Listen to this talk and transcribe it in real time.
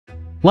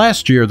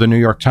Last year, the New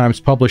York Times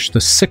published the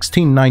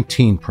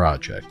 1619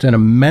 Project, an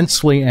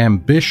immensely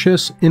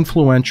ambitious,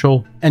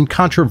 influential, and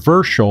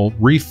controversial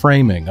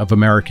reframing of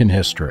American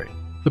history.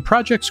 The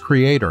project's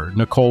creator,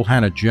 Nikole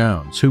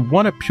Hannah-Jones, who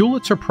won a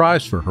Pulitzer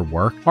Prize for her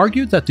work,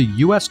 argued that the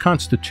U.S.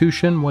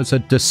 Constitution was a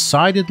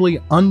decidedly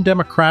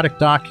undemocratic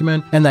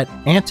document and that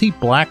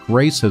anti-black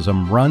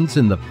racism runs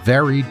in the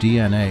very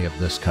DNA of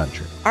this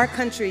country. Our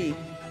country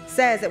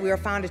says that we were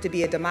founded to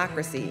be a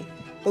democracy,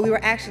 but we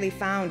were actually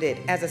founded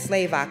as a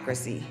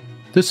slaveocracy.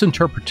 This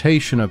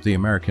interpretation of the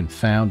American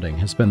founding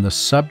has been the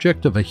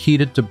subject of a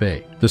heated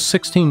debate. The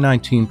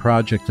 1619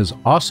 Project has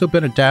also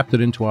been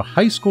adapted into a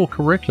high school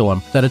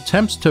curriculum that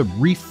attempts to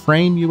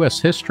reframe U.S.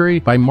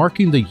 history by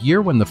marking the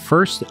year when the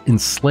first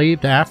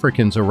enslaved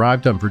Africans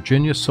arrived on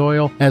Virginia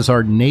soil as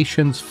our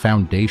nation's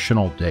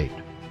foundational date.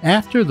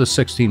 After the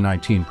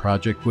 1619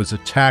 Project was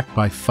attacked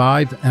by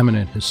 5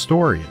 eminent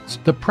historians,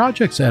 the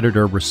project's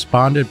editor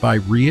responded by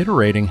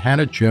reiterating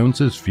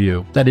Hannah-Jones's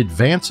view that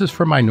advances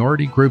for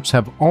minority groups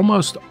have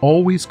almost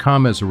always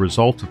come as a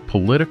result of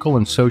political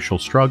and social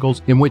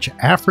struggles in which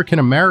African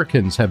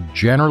Americans have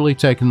generally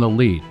taken the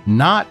lead,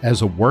 not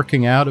as a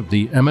working out of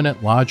the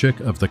immanent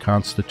logic of the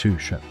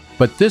Constitution.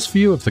 But this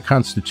view of the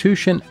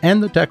Constitution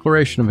and the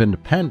Declaration of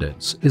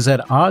Independence is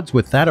at odds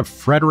with that of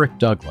Frederick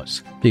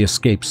Douglass, the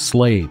escaped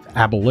slave,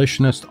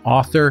 abolitionist,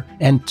 author,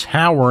 and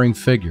towering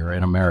figure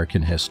in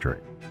American history.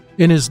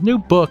 In his new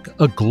book,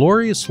 A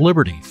Glorious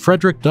Liberty,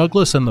 Frederick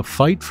Douglass and the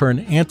Fight for an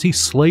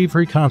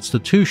Anti-Slavery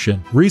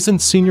Constitution, Reason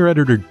senior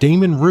editor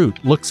Damon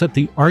Root looks at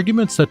the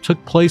arguments that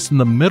took place in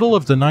the middle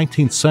of the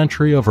 19th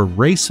century over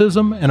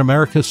racism and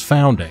America's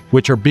founding,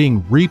 which are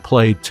being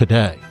replayed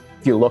today.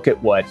 If you look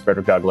at what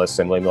Frederick Douglass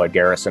and William Lloyd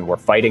Garrison were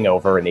fighting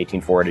over in the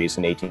 1840s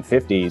and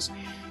 1850s,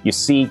 you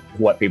see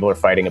what people are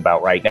fighting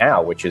about right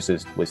now, which was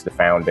the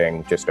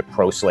founding, just a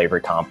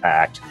pro-slavery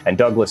compact, and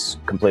Douglass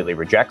completely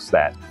rejects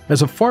that.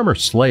 As a former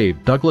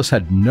slave, Douglass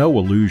had no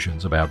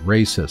illusions about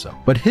racism,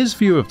 but his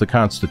view of the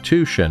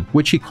Constitution,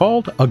 which he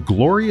called a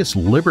glorious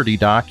liberty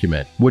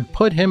document, would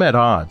put him at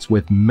odds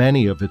with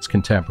many of its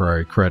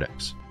contemporary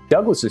critics.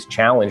 Douglass's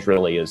challenge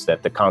really is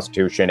that the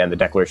Constitution and the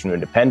Declaration of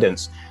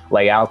Independence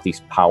lay out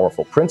these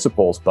powerful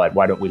principles, but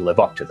why don't we live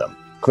up to them?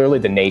 Clearly,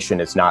 the nation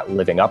is not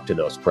living up to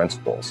those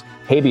principles.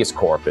 Habeas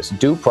corpus,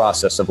 due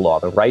process of law,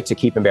 the right to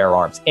keep and bear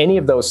arms, any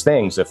of those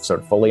things, if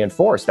sort of fully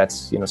enforced,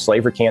 that's,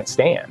 slavery can't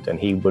stand. And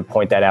he would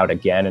point that out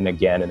again and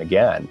again and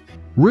again.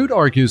 Root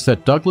argues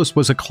that Douglass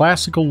was a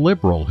classical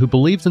liberal who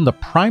believed in the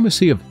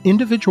primacy of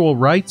individual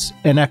rights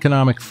and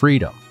economic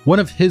freedom. One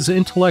of his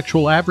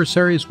intellectual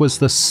adversaries was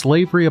the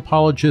slavery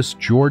apologist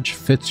George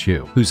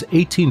Fitzhugh, whose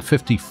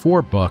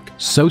 1854 book,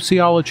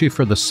 Sociology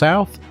for the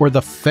South, or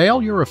The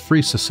Failure of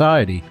Free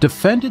Society,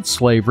 defended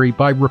slavery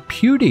by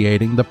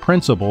repudiating the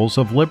principles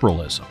of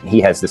liberalism.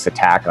 He has this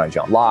attack on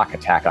John Locke,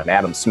 attack on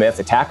Adam Smith,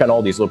 attack on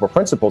all these liberal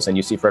principles, and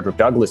you see Frederick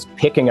Douglass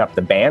picking up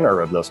the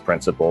banner of those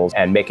principles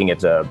and making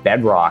it a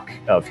bedrock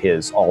of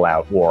his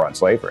all-out war on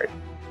slavery.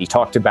 He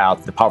talked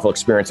about the powerful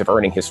experience of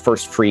earning his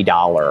first free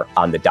dollar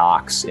on the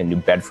docks in New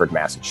Bedford,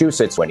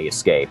 Massachusetts, when he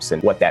escapes,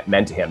 and what that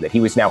meant to him, that he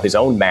was now his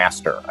own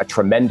master, a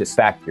tremendous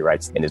fact, he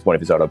writes in one of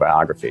his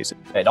autobiographies.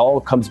 It all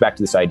comes back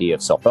to this idea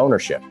of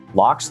self-ownership.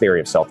 Locke's theory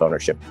of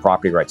self-ownership,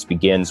 property rights,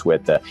 begins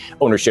with the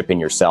ownership in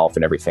yourself,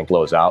 and everything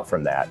flows out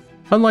from that.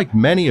 Unlike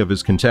many of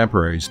his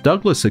contemporaries,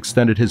 Douglass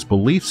extended his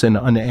beliefs in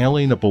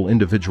unalienable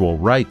individual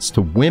rights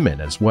to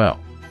women as well.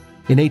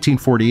 In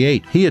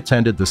 1848, he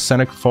attended the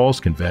Seneca Falls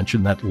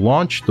Convention that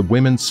launched the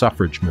women's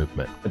suffrage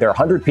movement. There are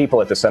 100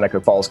 people at the Seneca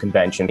Falls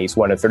Convention. He's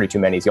one of 32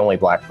 men. He's the only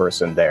black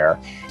person there.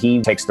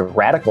 He takes the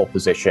radical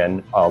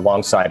position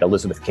alongside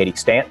Elizabeth Cady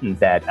Stanton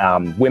that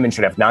women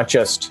should have not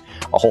just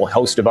a whole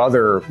host of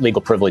other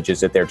legal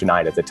privileges that they're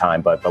denied at the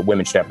time, but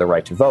women should have the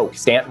right to vote.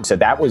 Stanton said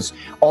that was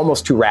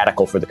almost too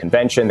radical for the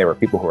convention. There were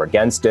people who were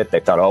against it. They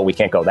thought, oh, we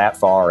can't go that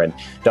far. And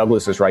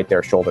Douglass is right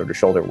there shoulder to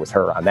shoulder with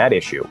her on that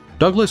issue.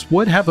 Douglass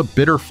would have a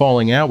bitter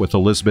falling out with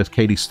Elizabeth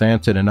Cady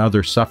Stanton and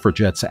other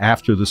suffragettes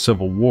after the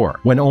Civil War,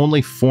 when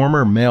only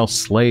former male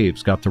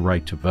slaves got the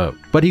right to vote.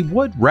 But he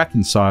would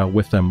reconcile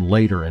with them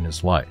later in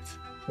his life.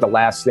 The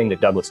last thing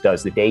that Douglass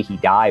does the day he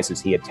dies is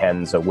he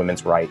attends a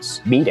women's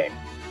rights meeting.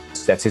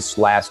 That's his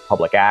last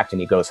public act,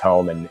 and he goes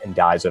home and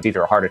dies of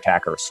either a heart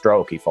attack or a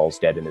stroke. He falls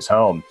dead in his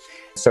home.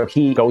 So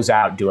he goes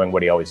out doing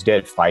what he always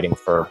did, fighting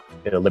for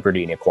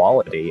liberty and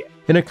equality.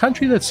 In a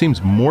country that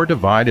seems more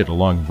divided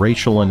along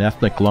racial and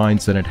ethnic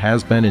lines than it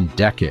has been in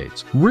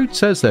decades, Root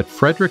says that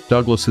Frederick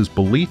Douglass's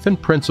belief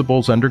and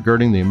principles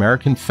undergirding the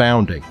American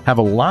founding have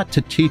a lot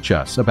to teach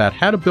us about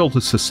how to build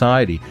a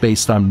society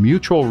based on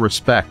mutual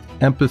respect,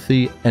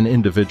 empathy, and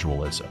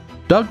individualism.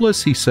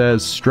 Douglass, he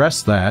says,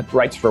 stressed that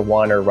rights for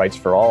one are rights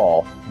for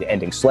all.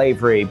 Ending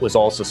slavery was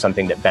also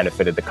something that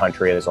benefited the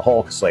country as a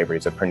whole, because slavery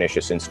is a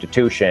pernicious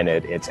institution.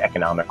 It's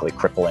economically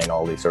crippling,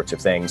 all these sorts of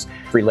things.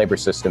 Free labor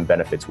system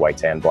benefits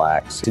whites and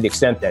blacks. To the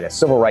extent that a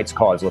civil rights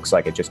cause looks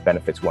like it just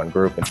benefits one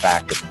group, in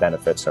fact, its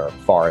benefits are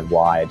far and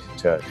wide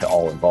to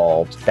all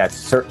involved. That's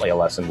certainly a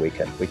lesson we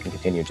can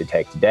continue to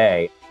take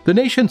today. The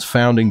nation's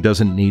founding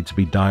doesn't need to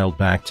be dialed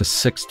back to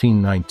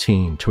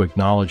 1619 to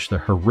acknowledge the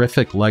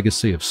horrific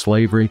legacy of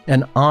slavery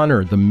and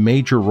honor the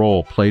major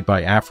role played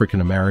by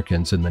African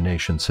Americans in the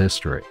nation's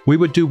history. We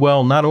would do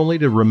well not only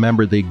to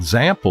remember the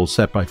example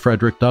set by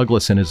Frederick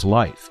Douglass in his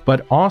life,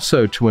 but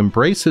also to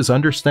embrace his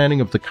understanding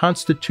of the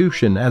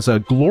Constitution as a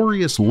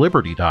glorious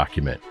liberty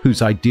document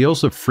whose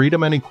ideals of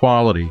freedom and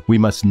equality we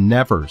must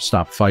never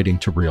stop fighting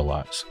to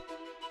realize.